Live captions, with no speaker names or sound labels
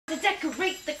To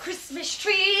decorate the Christmas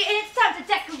tree. It's time to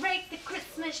decorate the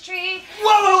Christmas tree.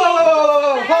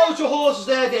 Whoa! Hold your horses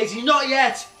there, Daisy. Not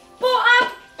yet.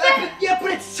 But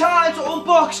but it's time to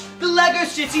unbox the Lego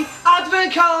City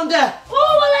Advent Calendar.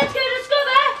 Oh, well, let's go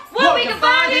discover what we can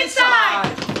find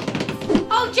inside.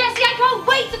 Oh, Jessie, I can't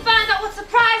wait to find out what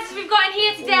surprises we've got in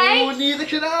here today. Oh, neither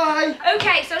can I.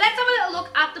 Okay, so let's have a little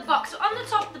look at the box. So on the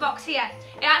top of the box here,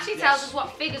 it actually tells us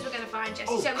what figures we're going to find,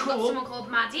 Jessie. So we've got someone called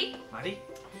Maddie.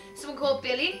 Someone called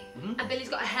Billy, and Billy's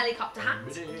got a helicopter hat.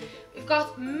 We've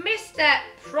got Mr.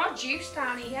 Produce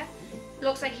down here.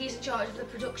 Looks like he's in charge of the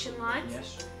production lines.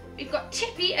 Yes. We've got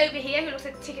Tippy over here, who looks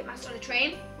like the ticket master on a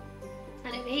train.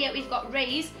 And over here we've got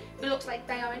Ray's, who looks like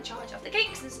they are in charge of the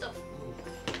cakes and stuff.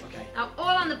 Okay. Now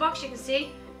all on the box you can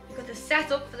see, we've got the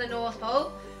setup for the North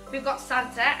Pole. We've got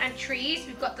Santa and trees.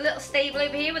 We've got the little stable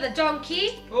over here with a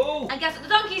donkey. Oh. And guess what the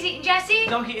donkey's eating, Jessie?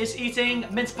 The donkey is eating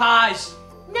mince pies.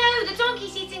 No, the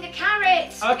donkey's eating a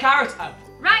carrot. Oh, a carrot. Oh.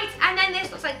 Right, and then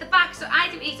this looks like the back, so I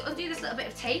do need to undo this little bit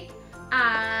of tape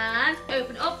and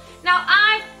open it up. Now,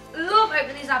 I love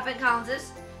opening these advent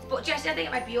calendars, but Jessie, I think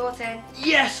it might be your turn.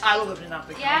 Yes, I love opening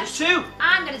advent calendars too.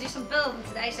 I'm going to do some building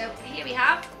today, so here we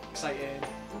have. Exciting.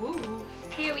 Ooh.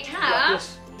 Here we have.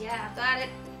 Yeah, I've got it.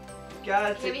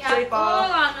 Got it. Here we have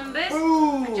all our numbers.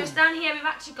 Ooh. And just down here, we've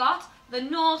actually got the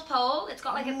North Pole. It's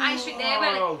got like an ice rink there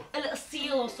where like a little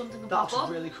seal or something will pop up.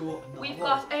 That's really cool. We've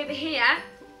got over here,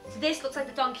 so this looks like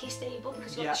the donkey stable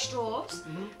because you've got the straws.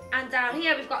 And down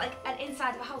here we've got like an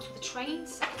inside of a house with a train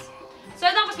set. So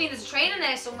that must mean there's a train in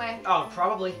there somewhere. Oh,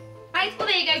 probably. Right, well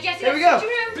there you go, Jessie. There we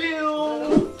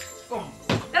go. Boom.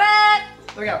 There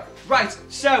we go. Right,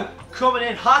 so coming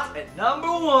in hot at number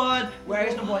one. Where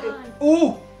is number one?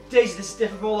 Ooh, Daisy, this is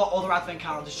different from all the other advent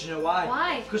calendars. Do you know why?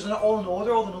 Why? Because they're not all in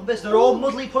order, all the numbers. They're all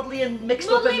muddly puddly and mixed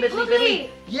up and middly biddly.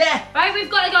 Yeah. Right, we've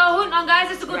got to go hunting on, guys.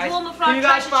 It's a good warm up for our Can you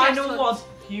guys find treasure number chest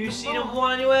one? Can you see number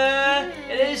one anywhere?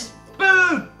 It is.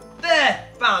 Boom! There,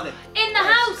 found it. in the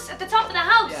house, at the top of the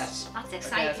house. Yes. That's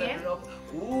exciting. Okay, let's open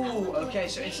it up. Ooh, okay,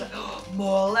 so inside.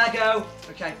 More Lego.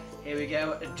 Okay, here we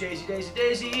go. Daisy, Daisy,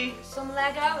 Daisy. Some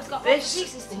Lego. It's got This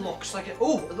pieces to it. looks like it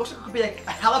looks like it could be like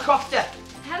a helicopter.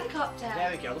 Helicopter.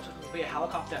 There we go. Looks like it could be a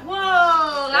helicopter.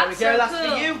 Whoa, that's there we go. so That's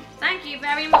cool. for you. Thank you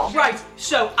very much. Right.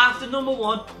 So after number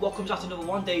one, what comes after number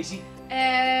one, Daisy?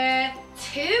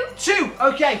 2. 2.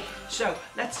 Okay. So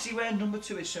let's see where number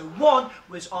 2 is. So 1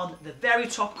 was on the very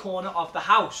top corner of the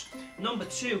house. Number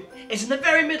 2 is in the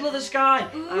very middle of the sky.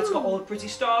 Ooh. And it's got all the pretty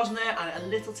stars in there, and a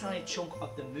little tiny chunk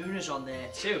of the moon is on there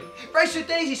too. Right, so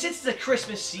Daisy, since it's the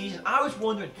Christmas season, I was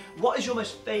wondering, what is your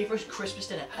most favourite Christmas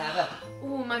dinner ever?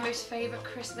 Oh, my most favourite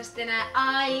Christmas dinner.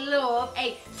 I love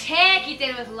a turkey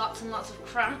dinner with lots and lots of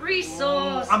cranberry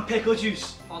sauce. And pickle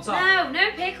juice on top.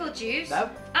 No pickle juice. No?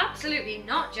 Absolutely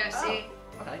not, Jessie.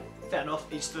 Oh, okay, fair enough.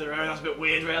 Each to their own. That's a bit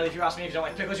weird, really, if you ask me, if you don't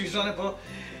like pickle juice on it, but,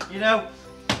 you know.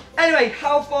 Anyway,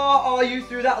 how far are you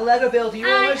through that Lego build? Are you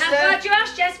almost there? I'm glad you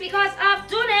asked, Jess, because I've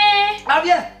done it. Have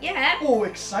you? Yeah. Oh,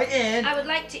 exciting. I would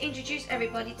like to introduce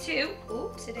everybody to,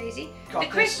 so Daisy, Got the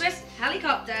this. Christmas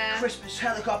helicopter. Christmas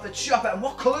helicopter chopper. And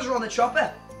what colours are on the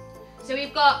chopper? So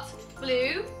we've got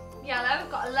blue, yellow,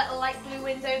 we've got a little light blue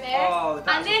window there. Oh,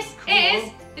 that's and this cool.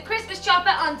 is the Christmas chopper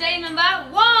on day number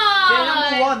 1. Day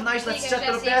number 1. Nice, There let's you set go, that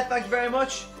up Jessie. there. Thank you very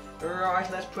much. Right,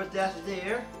 let's put that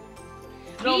there.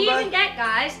 We even get,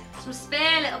 guys, some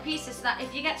spare little pieces so that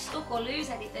if you get stuck or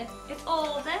lose anything, it's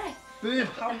all there. Boom,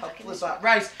 how helpful is that?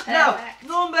 Right, now,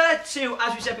 number 2,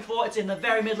 as we said before, it's in the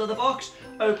very middle of the box.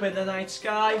 Open the night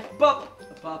sky, pop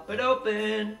it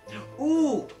open.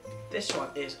 Ooh, this one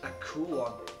is a cool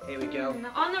one. Here we go.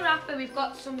 Now on the wrapper we've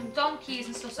got some donkeys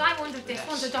and stuff, so I wonder if this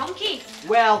one's a donkey.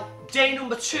 Well, day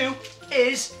number 2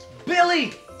 is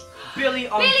Billy. Billy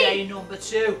on day number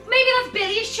 2. Maybe that's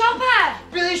Billy's chopper.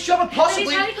 Billy's chopper,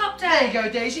 possibly. Billy's helicopter. There you go,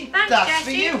 Daisy. Thanks, that's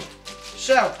Jessie. for you.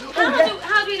 So,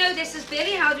 How do we know this is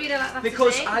Billy? How do we know that that's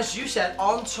because his name? as you said,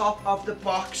 on top of the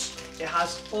box, it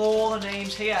has all the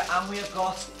names here, and we have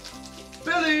got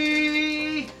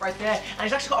Billy right there, and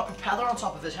he's actually got a propeller on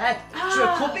top of his head.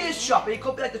 So it could be his chopper. It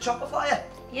could be like the chopper flyer.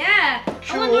 Yeah. Cool.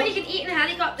 I wonder what you can eat in a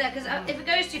helicopter, because if it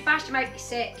goes too fast, you might be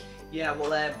sick. Yeah,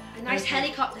 well, A nice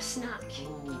helicopter snack.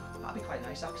 Ooh, that'd be quite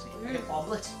nice actually. Like an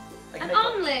omelette. Like An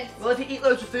omelette? Well, if you eat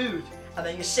loads of food and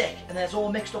then you're sick and then it's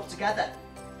all mixed up together,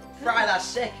 fry that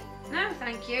sick. No,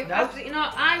 thank you. No? Absolutely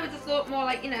not. I would have thought more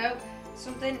like, you know,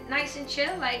 something nice and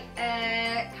chill, like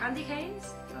candy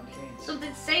canes. Candy canes.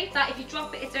 Something safe that if you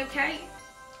drop it, it's okay.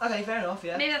 Okay, fair enough,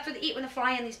 yeah. Maybe that's what they eat when they're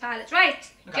flying, these pilots. Right,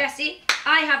 Okay. Jessie,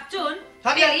 I have done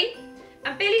Have you? Billy.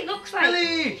 And Billy looks like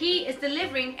Billy! he is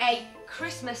delivering a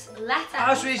Christmas letter.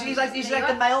 Oh, so he's like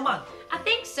the mailman. I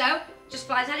think so. just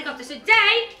flies a helicopter. So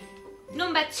day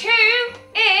number 2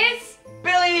 is...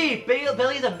 Billy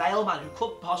the mailman, who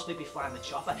could possibly be flying the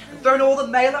chopper and throwing all the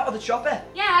mail out of the chopper.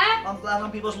 Yeah.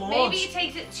 On people's lawns. Maybe he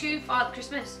takes it too far at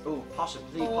Christmas. Oh,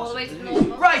 possibly. All the way to the North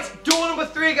Pole. Right, door number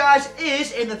 3, guys,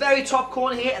 is in the very top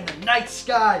corner here in the night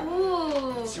sky. Ooh.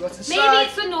 Let's see what's inside. Maybe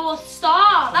it's the North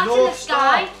Star. That's in the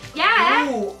sky.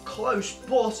 Yeah. Ooh, close,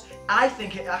 but I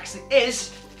think it actually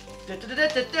is.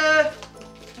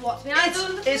 What's behind door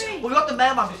number 3? Well, we got the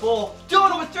mailman before. Door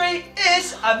number 3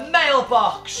 is a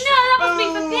mailbox. No, that must be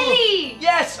for Billy.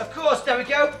 Yes, of course. There we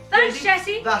go. Thanks, Daisy,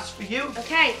 Jessie. That's for you.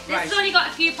 Okay, this has only got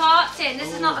a few parts in.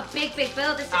 This is not a big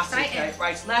build. This is That's exciting. okay.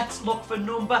 Right, let's look for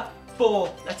number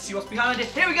 4. Let's see what's behind it.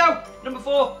 Here we go. Number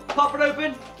 4. Pop it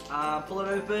open. Pull it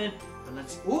open. And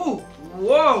let's... Ooh,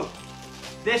 whoa.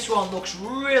 This one looks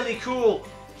really cool.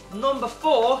 Number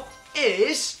 4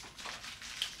 is...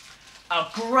 a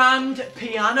grand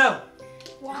piano.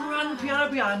 Wow. Grand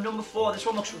piano behind number 4. This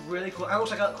one looks really cool. It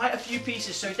looks like quite a few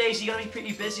pieces. So Daisy, you're gonna be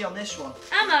pretty busy on this one.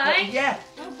 Am I? But yeah.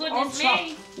 Oh goodness on top,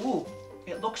 me. Ooh,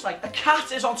 it looks like a cat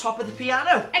is on top of the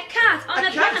piano. A cat on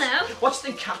a piano? What's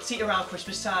the cats eat around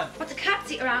Christmas time? What's a cat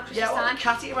eat around Christmas Yeah, time? what the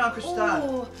cat eat around Christmas time?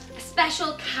 Ooh, a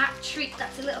special cat treat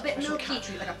that's a little bit milky. Cat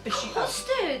treat, like a fishy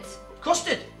Custard.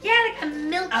 Custard. Yeah, like a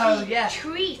milky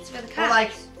treat for the cat. Or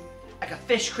like a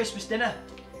fish Christmas dinner.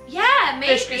 Yeah,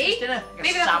 maybe. Fish Christmas dinner. Like maybe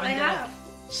a that's what salmon they dinner. have.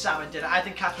 Salmon dinner. I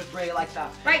think cats would really like that.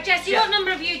 Right, Jessie, what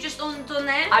number have you just undone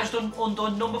there? I've just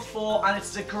undone number 4, and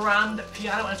it's a grand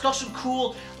piano, and it's got some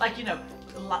cool, like, you know,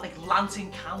 like lantern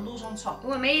candles on top.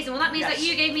 Oh, amazing. Well, that means that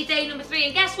you gave me day number 3,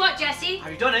 and guess what, Jessie?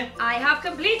 Have you done it? I have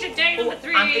completed day number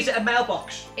 3. And is it a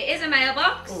mailbox? It is a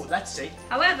mailbox. Oh, let's see.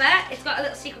 However, it's got a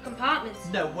little secret compartment.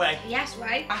 No way. Yes,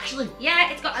 right. Actually?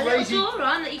 Yeah, it's got a little door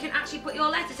on that you can actually put your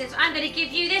letters in. So I'm going to give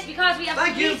you this because we have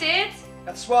completed.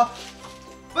 Let's swap.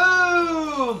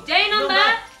 Boom! Day number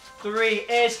 3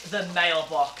 is the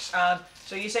mailbox. And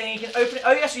so you're saying you can open it.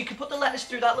 Oh, yeah, so you can put the letters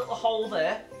through that little hole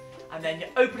there. And then you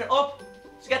open it up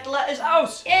to get the letters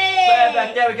out. Yay!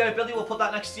 Perfect. There we go, Billy. We'll put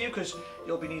that next to you because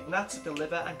you'll be needing that to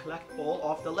deliver and collect all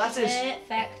of the letters.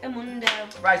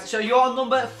 Perfect-amundo. Right, so you're on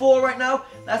number 4 right now.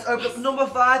 Let's open up number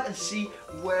 5 and see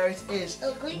where it is.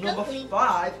 Number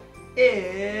 5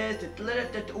 is...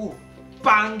 Ooh,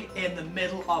 bang in the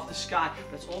middle of the sky.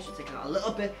 But it's also taking out a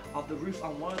little bit of the roof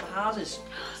on one of the houses.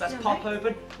 So let's pop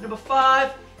open number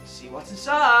 5. See what's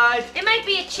inside. It might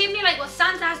be a chimney like what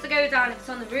Santa has to go down if it's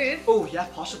on the roof. Oh, yeah,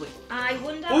 possibly. I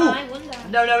wonder, Ooh. I wonder.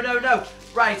 No.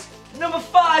 Right, number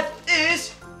 5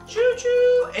 is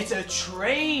choo-choo. It's a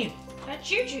train. A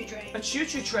choo-choo train? A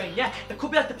choo-choo train, yeah. It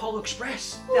could be like the Polar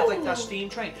Express. They have like that steam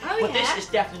train. Oh, but yeah. this is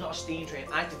definitely not a steam train.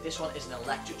 I think this one is an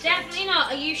electric train. Definitely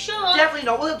not. Are you sure? Definitely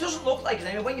not. Well, it doesn't look like it.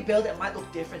 Anyway, when you build it, it might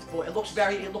look different, but it looks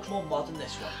more modern,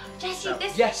 this one. Jesse, So,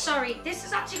 this yes. sorry, this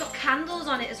has actually got candles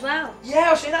on it as well. Yeah,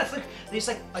 I was saying that. It's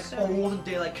like olden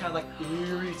day, like kind of like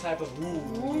eerie type of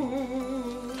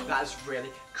ooh. That is really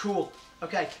cool.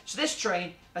 Okay, so this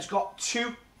train has got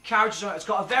 2 carriages on it. It's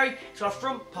got a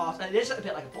front part, and it is a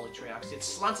bit like a bullet train actually. It's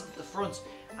slanted at the front,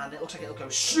 and it looks like it'll go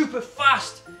super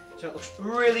fast. So it looks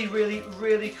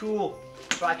really cool.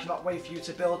 So I cannot wait for you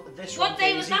to build this one. What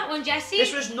day was that one, Jesse?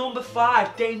 This was number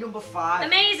 5, day number 5.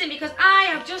 Amazing, because I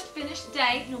have just finished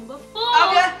day number 4.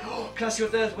 Oh yeah! Can I see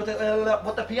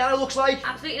what the piano looks like?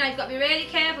 Absolutely not. You've got to be really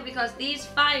careful because these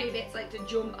fiery bits like to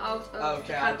jump out of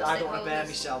Okay, I don't want to burn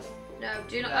myself. No,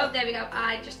 do not. No. Oh, there we go.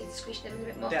 I just need to squish them a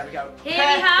bit more. There we go. Here we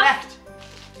have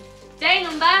day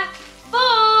number 4.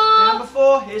 Day number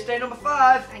 4. Here's day number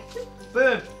 5. Thank you.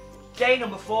 Boom. Day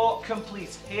number 4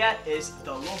 complete. Here is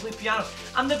the lovely piano.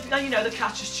 And you know, the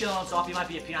cat's just chilling on top. He might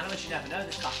be a pianist, you never know.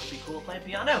 This cat could be cool playing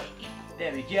piano.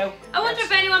 There we go. I wonder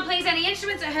if anyone plays any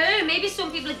instruments at home. Maybe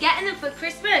some people are getting them for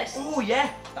Christmas. Oh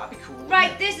yeah, that'd be cool.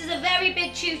 Right, this is a very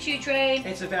big choo-choo train.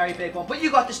 It's a very big one, but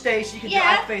you got the stage, so you can do it.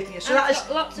 I have faith in you. So and that is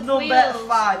lots of number wheels.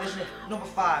 5, isn't it? Number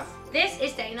 5. This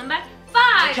is day number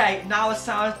 5. Okay, now it's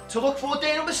time to look for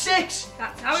day number 6.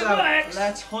 That's how it works.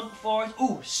 Let's hunt for it.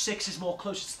 Ooh, 6 is more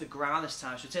closer to the ground this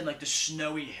time, so it's in like the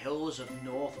snowy hills of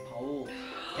North Pole.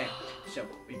 Okay, so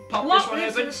we pop this one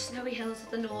lives open. in the snowy hills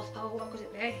of the North Pole? What could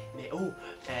it be? Oh,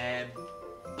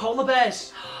 polar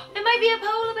bears. It might be a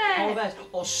polar bear. Polar bears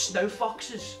or snow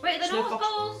foxes. Wait, the Snow North fox-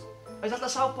 Poles? Is that the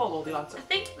South Pole or the I Atlantic?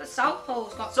 think the South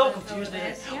Pole's got So polar confusing,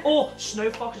 bears, isn't it? yeah. Or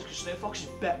snow foxes, because snow foxes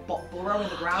burrow in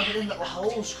the ground and in little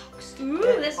holes. Ooh,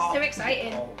 this is so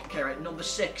exciting. Oh, okay, right, number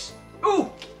 6.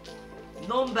 Ooh!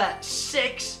 Number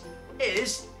 6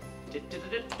 is...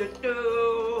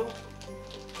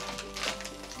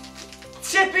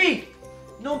 Tippy!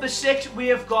 Number 6, we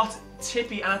have got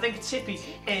Tippy, and I think Tippy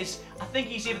is... I think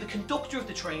he's either the conductor of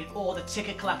the train or the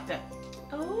ticket collector.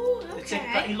 Oh,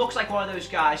 okay. He looks like one of those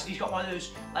guys. He's got one of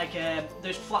those like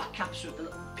those flat caps with the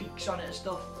little peaks on it and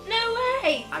stuff. No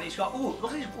way. And he's got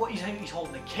look at what he's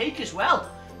holding a cake as well.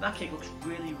 And that cake looks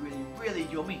really, really, really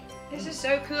yummy. This is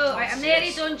so cool. Right, I'm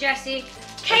nearly done, Jessie.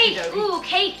 Cake. Ooh,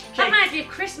 cake. That reminds me of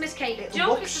Christmas cake. Do you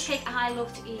know Christmas cake I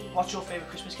love to eat? What's your favourite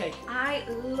Christmas cake? I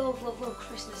love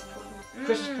Christmas pudding.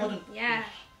 Christmas pudding? Yeah.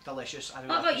 Delicious.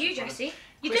 What about you, Jessie?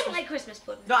 You don't like Christmas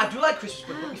pudding? No, I do like Christmas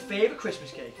pudding, but my favourite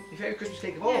Christmas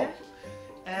cake, of all,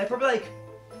 probably like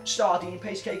sardine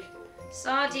paste cake.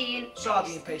 Sardine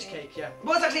paste cake, yeah.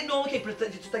 Well, it's actually a normal cake, but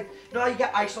it's like, you know how you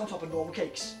get ice on top of normal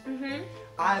cakes?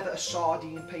 I have a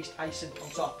sardine paste icing on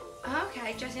top.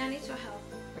 Okay, Jessie, I need your help.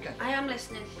 Okay. I am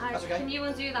listening. That's okay. Can you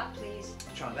undo that, please?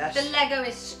 I'm trying my best. The Lego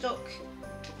is stuck.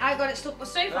 I got it stuck, but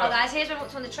so far, guys, here's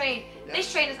what's on the train. Yeah.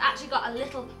 This train has actually got a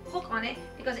little hook on it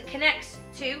because it connects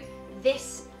to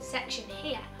this section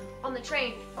here on the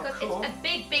train. Because it's a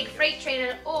big freight train and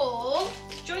it all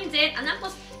joins in, and that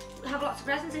must have lots of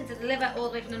presents in to deliver all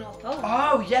the way from the North Pole.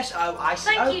 Oh, yes. Oh, I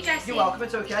see. Thank you, Jessie. You're welcome.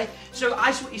 It's okay. So,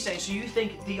 I see what you're saying. So, you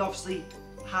think they obviously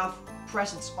have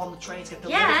presents on the train to get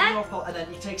delivered from the North Pole, and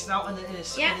then he takes them out in his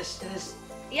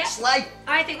sleigh.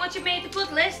 I think once you've made the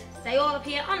good list, they all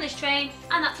appear on this train,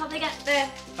 and that's how they get there.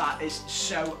 That is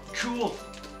so cool.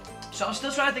 So I'm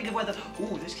still trying to think of whether,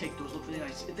 this cake does look really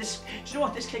nice. Do you know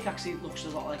what? This cake actually looks a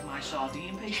lot like my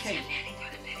sardine paste cake.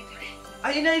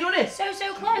 Are you nearly done it?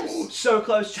 So close. Ooh, so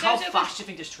close. How fast do you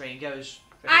think this train goes?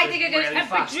 I think it goes really a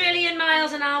quadrillion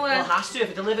miles an hour. Well, it has to. If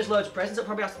it delivers loads of presents, it'll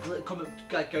probably have to come and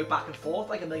go back and forth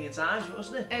like a million times,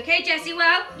 doesn't it? Okay, Jessie,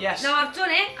 well, yes. Now I've done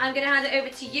it, I'm going to hand it over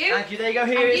to you. Thank you. There you go.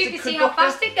 Here and is you the can see how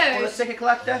fast it goes. Or the ticket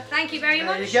collector. Thank you very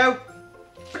much. There you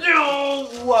go.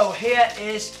 Whoa, here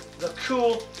is the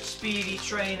cool, speedy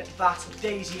train that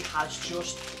Daisy has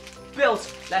just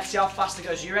built. Let's see how fast it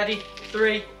goes. Are you ready?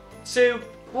 3, 2,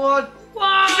 1.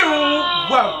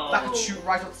 Whoa! That could shoot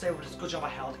right off the table, but it's a good job I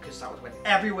held it because that would have went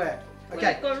everywhere.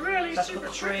 Okay, really let's put the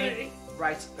train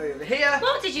right over here.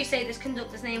 What did you say this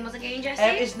conductor's name was again,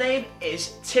 Jessie? His name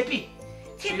is Tippy.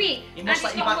 Tippy, and he's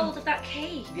got hold of that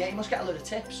cake. Yeah, he must get a load of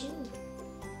tips. Ooh.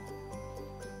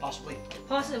 Possibly.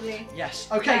 Possibly. Yes.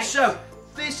 Okay, so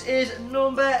this is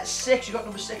number 6. You got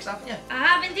number 6, haven't you? I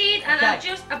have indeed, and I'm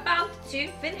just about to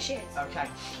finish it. Okay.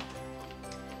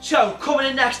 So, coming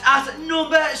in next at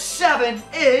number 7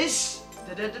 is...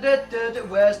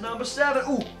 Where's number 7?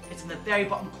 Ooh, it's in the very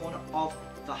bottom corner of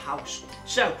the house.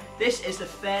 So, this is the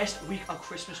first week of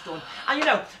Christmas done. And you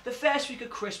know, the first week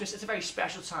of Christmas, it's a very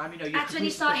special time. You know, that's when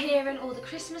you start hearing all the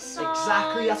Christmas songs.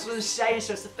 Exactly, that's what I'm saying.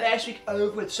 So, it's the first week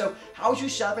over with. So, how would you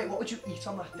celebrate? What would you eat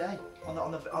on that day? On the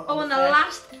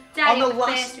last day of the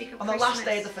first week of Christmas. On the last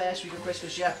day of the first week of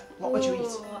Christmas, yeah. What would you eat?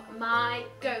 My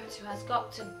go-to has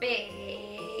got to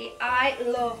be... I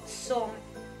love some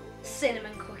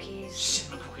cinnamon cookies.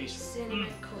 Cinnamon cookies.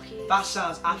 Cinnamon cookies. That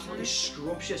sounds absolutely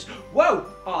scrumptious. Whoa!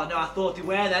 Oh no, I thought they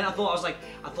were then. I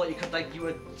thought you could you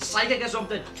were psychic or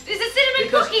something. Is it cinnamon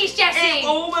cookies, Jessie?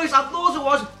 Almost, I thought it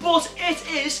was, but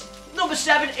it is. Number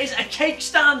 7 is a cake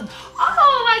stand.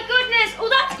 Oh my goodness! Oh,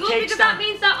 that's good because that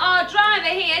means that our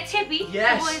driver here, Tippy,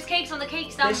 has all his cakes on the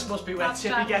cake stand. This must be where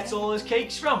Tippy gets all his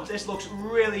cakes from. This looks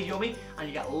really yummy, and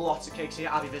you get lots of cakes here.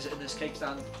 I'll be visiting this cake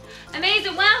stand.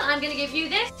 Amazing. Well, I'm going to give you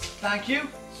this. Thank you.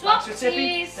 Swap, thanks for Tippy.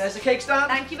 Please. There's the cake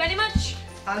stand. Thank you very much.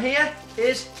 And here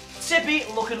is Tippy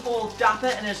looking all dapper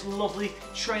in his lovely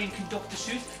train conductor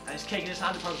suit, and his cake in his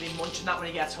hand. He'll probably be munching that when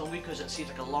he gets hungry because it seems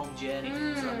like a long journey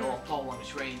to the North Pole on the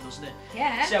train, doesn't it?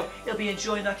 Yeah. So he'll be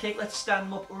enjoying that cake. Let's stand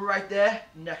him up right there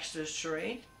next to his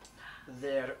train.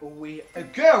 There we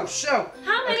go. So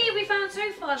how many have we found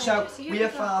so far? So we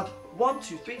have found 1,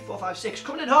 2, 3, 4, 5, 6.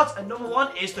 Coming in hot, and number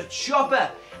 1 is the chopper.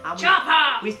 And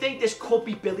we think this could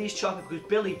be Billy's chopper because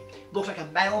Billy looks like a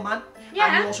mailman. Yeah.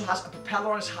 And he also has a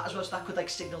propeller on his hat as well, so that could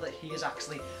signal that he is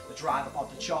actually the driver of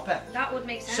the chopper. That would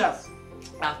make sense. So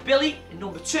we have Billy in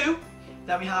number 2.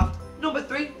 Then we have number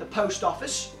 3, the post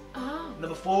office. Oh.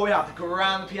 Number 4, we have the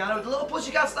grand piano with the little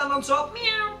pussycat stand on top.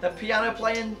 Meow. The piano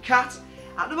playing cat.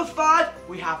 At number 5,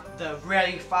 we have the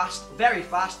really fast, very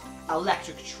fast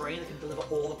electric train that can deliver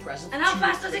all the presents. And how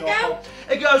fast does it go?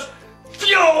 It goes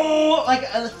like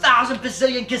 1,000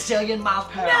 bazillion gazillion miles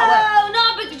per hour. No,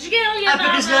 not a gazillion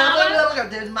miles per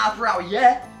hour. Miles per hour,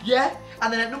 yeah.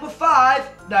 And then at number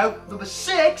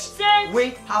 6,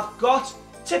 we have got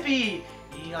Tippy.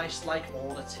 He likes like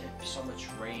all the tips on the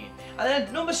train. And then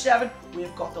at number 7,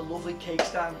 we've got the lovely cake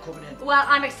stand coming in. Well,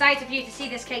 I'm excited for you to see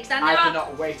this cake stand. I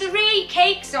cannot wait. 3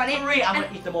 cakes on it. 3, I'm going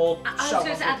to eat them all. I'd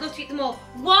love to eat them all.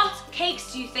 What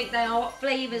cakes do you think they are? What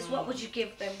flavours? What would you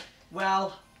give them?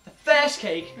 Well, the first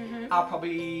cake, I'll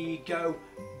probably go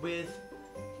with...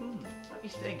 Let me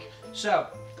think. So,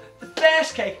 the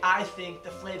first cake, I think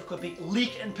the flavour could be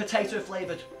leek and potato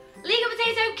flavoured. Leek and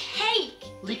potato cake?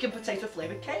 Leek and potato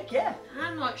flavoured cake, yeah.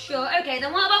 I'm not sure. Okay,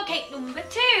 then what about cake number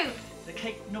 2? The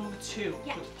cake number 2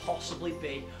 could possibly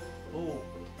be,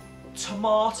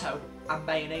 tomato and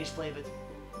mayonnaise flavoured.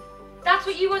 That's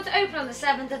what you want to open on the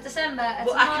 7th of December.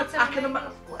 Well, I can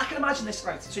imagine this,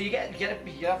 right? So you get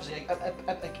obviously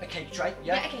a cake tray,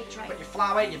 yeah? Yeah, a cake tray. Put your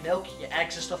flour, your milk, your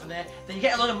eggs and stuff in there. Then you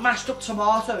get a lot of mashed up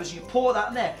tomatoes and you pour that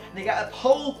in there. And you get a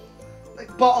whole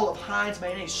bottle of Heinz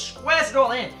mayonnaise, squares it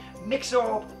all in, mix it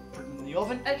all up, put it in the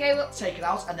oven. Okay, well, take it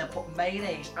out and then put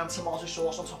mayonnaise and tomato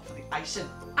sauce on top for the icing.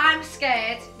 I'm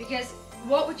scared because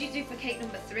what would you do for cake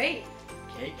number 3?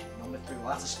 Cake number 3, well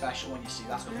that's a special one, you see.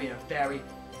 That's going to be a very,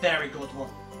 very good one.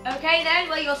 Okay then,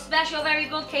 well your special very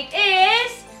good cake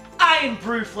is... Iron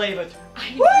brew flavoured.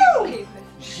 Iron brew flavoured.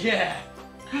 Yeah.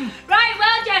 Right,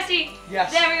 well Jesse,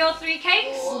 yes. There are your 3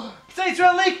 cakes. Potato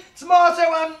and leek, tomato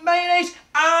and mayonnaise,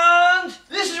 and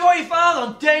this is what you found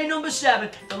on day number 7.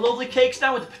 The lovely cake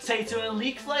stand with the potato and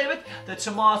leek flavoured, the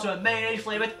tomato and mayonnaise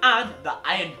flavoured, and the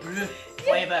iron brew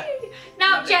flavour.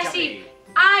 Now Jesse,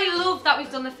 I love that we've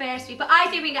done the first week, but I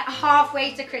think we can get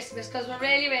halfway to Christmas because we're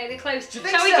really, really close. Shall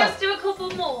we just do a couple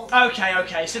more?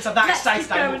 Okay, since I'm that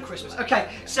excited I want Christmas. Okay,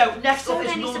 so next up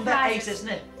is number 8, isn't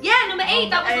it? Yeah, number 8,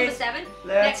 that was number 7.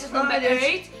 Next is number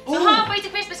 8. So halfway to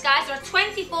Christmas, guys, there are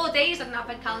 24 days on an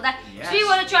advent calendar. Yes. So we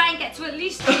want to try and get to at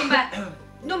least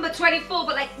number 24,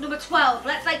 but like number 12.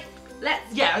 Let's at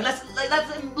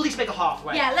least make a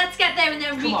halfway. Yeah, let's get there and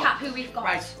then recap who we've got.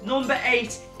 Right, number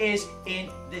 8 is in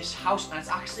this house, and it's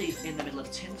actually in the middle of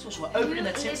tinsel, so we're opening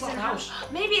the tinsel on the house.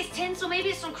 Maybe it's tinsel, maybe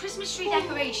it's some Christmas tree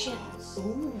decorations.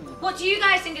 Ooh. What do you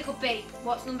guys think it could be?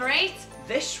 What's number 8?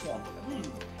 This one.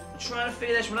 I'm trying to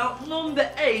figure this one out. Number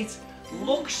 8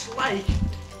 looks like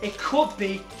it could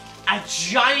be a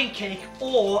giant cake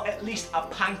or at least a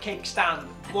pancake stand.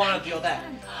 One or the other.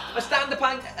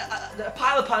 A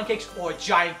pile of pancakes or a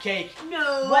giant cake.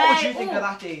 No way. What would you think of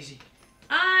that, Daisy?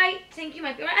 I think you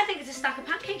might be right. I think it's a stack of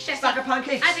pancakes, Jesse. Stack of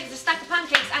pancakes? I think it's a stack of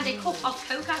pancakes and a cup of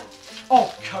cocoa.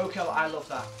 Oh, cocoa. I love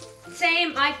that.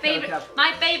 Same. My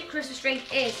favourite Christmas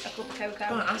drink is a cup of cocoa.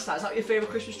 I'm going to ask that. Is that your favourite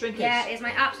Christmas drink? Yeah, it is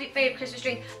my absolute favourite Christmas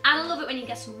drink. And I love it when you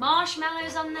get some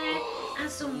marshmallows on there and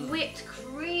some whipped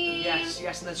cream. Yes,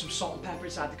 and then some salt and pepper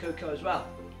inside the cocoa as well.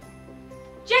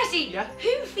 Jesse,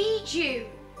 who feeds you?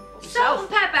 Yourself. Salt and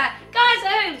pepper. Guys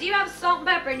at home, do you have salt and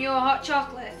pepper in your hot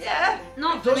chocolate? Yeah.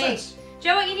 Not for me. Do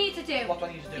you know what you need to do? What do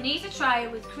I need to do? You need to try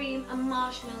it with cream and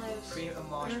marshmallows. Cream and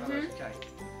marshmallows,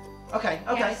 okay.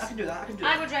 Yes. I can do that,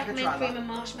 I would recommend cream and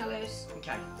marshmallows.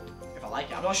 Okay. If I like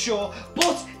it, I'm not sure,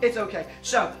 but it's okay.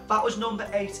 So, that was number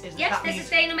 8, isn't it? Yes, this is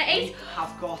day number 8. We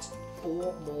have got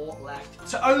 4 more left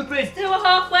to open. Still we're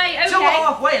halfway, okay. Still we're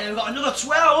halfway, and then we've got another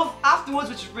 12 afterwards,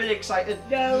 which is really exciting.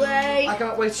 No way. I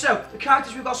can't wait. So, the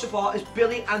characters we've got so far is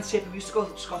Billy and Tippy. We've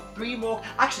got 3 more.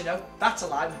 Actually, no, that's a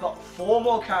lie. We've got 4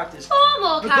 more characters. 4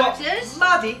 more characters? We've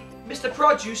got Maddie, Mr.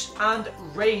 Produce, and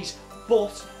Ray's.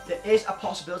 But there is a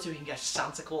possibility we can get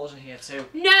Santa Claus in here too.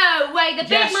 No way, the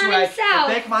big man himself.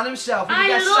 The big man himself. We can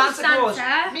get Santa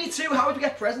Claus. Me too. How would we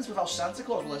get presents without Santa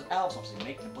Claus? Well, there's elves obviously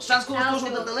make them, but Santa Claus does all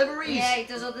the deliveries. Yeah, he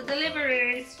does all the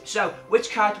deliveries. So, which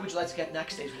character would you like to get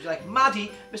next stage? Would you like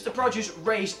Maddie, Mr. Produce,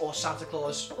 Ray's, or Santa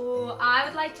Claus? Oh, I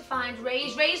would like to find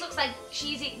Ray's. Ray's looks like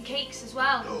she's eating cakes as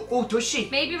well. Oh, does she?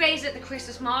 Maybe Ray's at the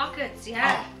Christmas markets,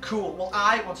 yeah. Oh, cool. Well,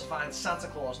 I want to find Santa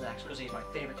Claus next because he's my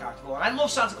favourite character. I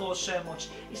love Santa Claus so much.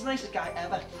 He's the nicest guy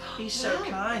ever. He's so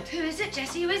kind. Who is it,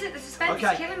 Jesse? Who is it? The suspense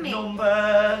is killing me.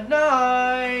 Number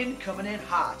 9, coming in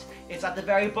hot. It's at the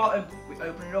very bottom. We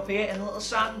open it up here in a little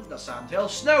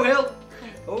snow hill.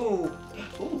 Oh,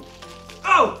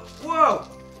 whoa.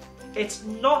 It's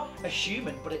not a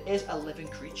human, but it is a living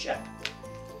creature.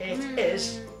 It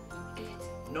is.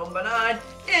 Number 9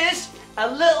 is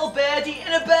a little birdie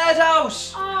in a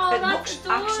birdhouse. Oh, it that's looks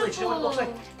adorable. actually. Do you know what it looks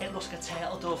like? It looks like a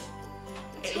turtle dove.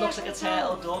 It looks like a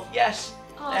turtle dove. Yes.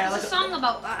 Oh, there's a song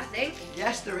about that, I think.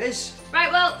 Yes, there is.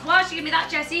 Right, well, whilst you give me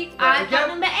that, Jesse, I've got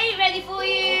number 8 ready for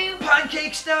you.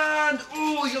 Pancake stand.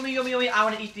 Ooh, yummy, yummy, yummy. I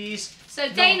want to eat these. So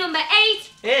day number 8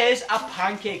 is a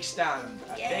pancake stand.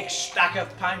 A big stack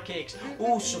of pancakes.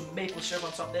 Ooh, some maple syrup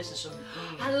on top of this and some...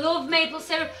 I love maple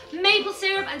syrup. Maple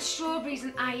syrup and strawberries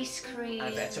and ice cream.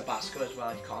 And then Tabasco as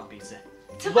well. You can't beat it.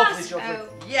 Tabasco? Lovely.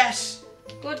 Yes.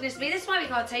 Goodness me, this is why we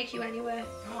can't take you anywhere.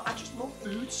 Oh, I just love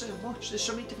food so much. There's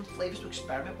so many different flavours to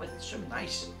experiment with. It's so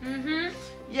nice. Mm-hmm.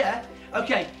 Yeah.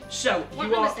 Okay, so what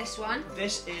number is this one?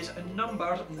 This is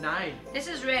number 9. This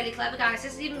is really clever, guys.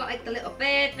 This has even got like the little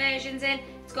bird versions in.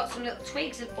 It's got some little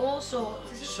twigs and all sorts.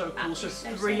 This is so cool. So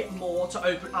so 3 sick. more to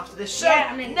open after this. So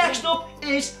Yeah, next up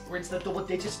is, we're into the double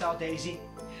digits now, Daisy.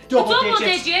 Double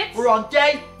digits. We're on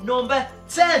day number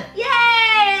 10. Yay!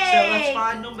 So let's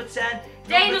find number 10.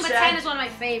 Day number 10 is one of my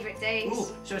favourite days.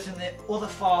 Ooh, so it's in the other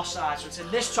far side. So it's in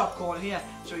this top corner here.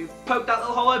 So you poke that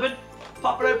little hole open,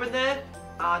 pop it open there,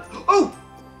 and oh!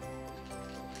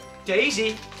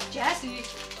 Daisy, Jessie.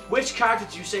 which character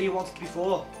did you say you wanted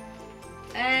before?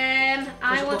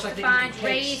 I want like to find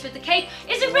Ray's with the cake.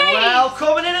 Is it Ray's? Well,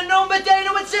 coming in at day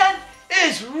number 10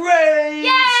 is Ray's.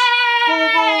 Yay!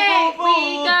 Boom, boom, boom,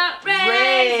 boom. We got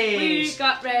Ray's. We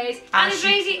got Ray's. And is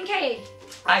Ray's eating cake?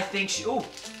 I think she. Oh,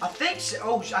 I think so.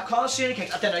 Oh, I can't see any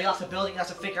cake. I don't know. You'll have to build it. You have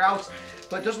to figure out.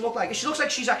 But it doesn't look like it. She looks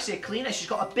like she's actually a cleaner. She's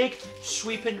got a big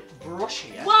sweeping brush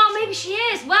here. Well, maybe she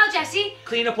is. Well, Jessie.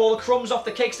 Clean up all the crumbs off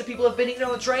the cakes that people have been eating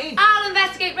on the train. I'll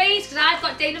investigate Ray's because I've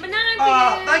got day number 9 for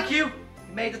you. Thank you.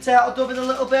 You made the turtle dove in the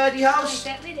little birdie house.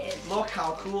 I certainly did. Look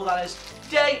how cool that is.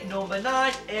 Day number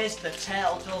 9 is the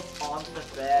turtle dove on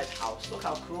the bird house. Look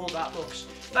how cool that looks.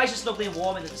 Nice and snuggly and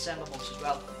warm in the December months as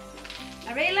well.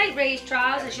 I really like Ray's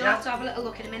trousers. You'll have to have a little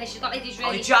look in a minute. She's got like these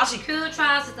really jazzy. cool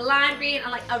trousers, the lime green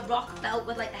and like a rock belt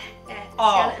with like a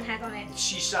skeleton head on it.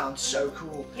 She sounds so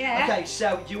cool. Yeah. Okay,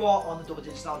 so you are on the double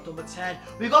digits now, number 10.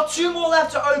 We've got 2 more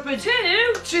left to open.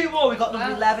 2? 2 more. We've got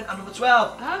number 11 and number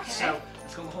 12. Okay. So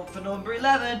let's go hunt for number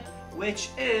 11, which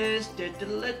is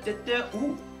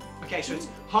ooh. Okay, so it's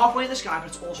halfway in the sky, but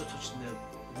it's also touching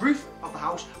the roof of the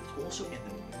house. It's also in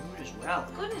the moon as well.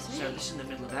 Goodness me. So this is in the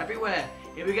middle of everywhere.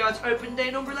 Here we go. It's open day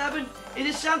number 11. It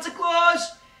is Santa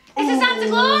Claus. Is it Santa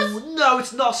Claus? No,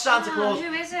 it's not Santa Claus.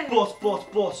 Who is it?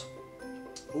 But.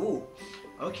 Ooh.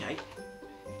 Okay.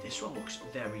 This one looks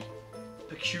very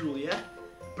peculiar,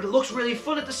 but it looks really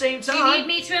fun at the same time. Do you need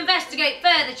me to investigate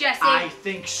further, Jessie? I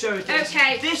think so, Daisy.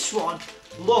 Okay. This one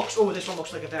looks. Oh, this one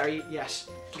looks like a very yes.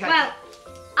 Okay. Well,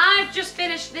 I've just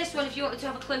finished this one if you wanted to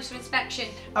have a closer inspection.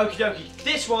 Okie dokie.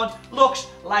 This one looks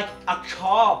like a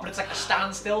car, but it's like a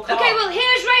standstill car. Okay, well,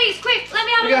 here's Ray's. Quick, let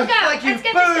me have a look out. Thank you. Let's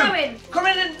get Boom. this going.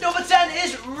 Coming in at number 10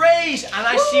 is Ray's. And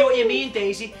I see what you mean,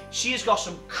 Daisy. She has got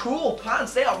some cool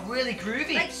pants. They are really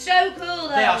groovy. Like, so cool,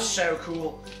 though. They are so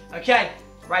cool. Okay,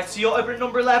 right, so you're opening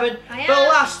number 11. I The am.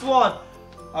 last one.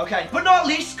 Okay, but not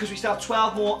least, because we still have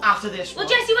 12 more after this Well,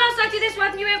 one. Jessie, whilst I do this, why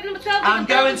don't you open number 12? I'm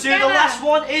going to. The last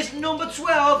one is number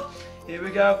 12. Here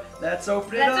we go. Let's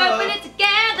open it up. Let's open it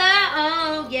together,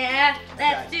 oh yeah.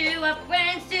 Let's do what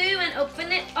friends do and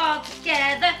open it all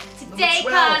together. Today,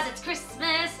 cause it's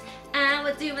Christmas, and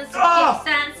we're doing some gifts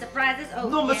and surprises, oh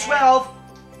Number yeah. 12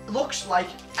 looks like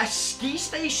a ski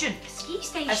station. A ski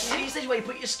station? A ski station where you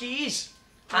put your skis.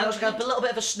 And it looks like a little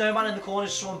bit of a snowman in the corner.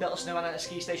 Someone built a snowman at a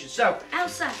ski station. So,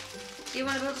 Elsa, do you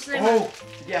want to build a snowman? oh,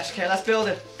 yes, okay, let's build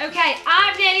it. Okay,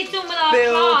 I've nearly done with our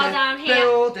car down here.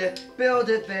 Build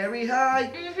it very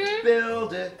high.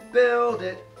 Build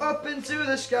it up into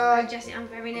the sky. Jessie, I'm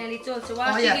very nearly done. So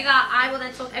whilst you do that, I will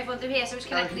then talk everyone through here. So I'm just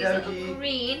going to put these little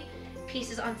green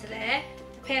pieces onto there.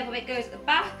 The purple bit goes at the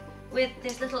back with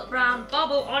this little brown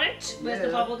bubble on it. Where's the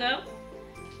bubble go?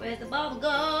 Where's the bubble go?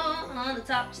 On the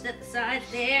top, just at the sides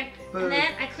there. Boom. And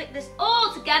then I click this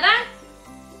all together.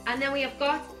 And then we have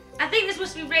got, I think this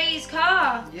must be Ray's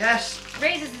car. Yes.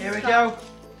 Ray's is Here we car. go.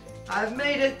 I've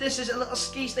made it. This is a little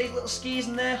ski station, little skis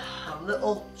in there, and a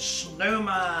little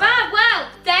snowman. Fab, well,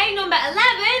 day number 11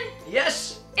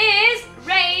 Yes. is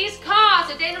Ray's car.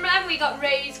 So day number 11 we got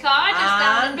Ray's car just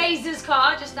down, and Razor's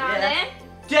car just down there.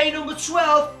 Day number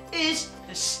 12 is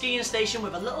the skiing station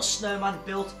with a little snowman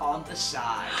built on the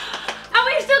side. And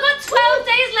we've still got 12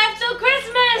 days left till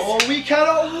Christmas. Oh, we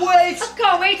cannot wait. I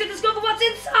can't wait to discover what's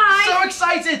inside. So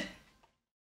excited.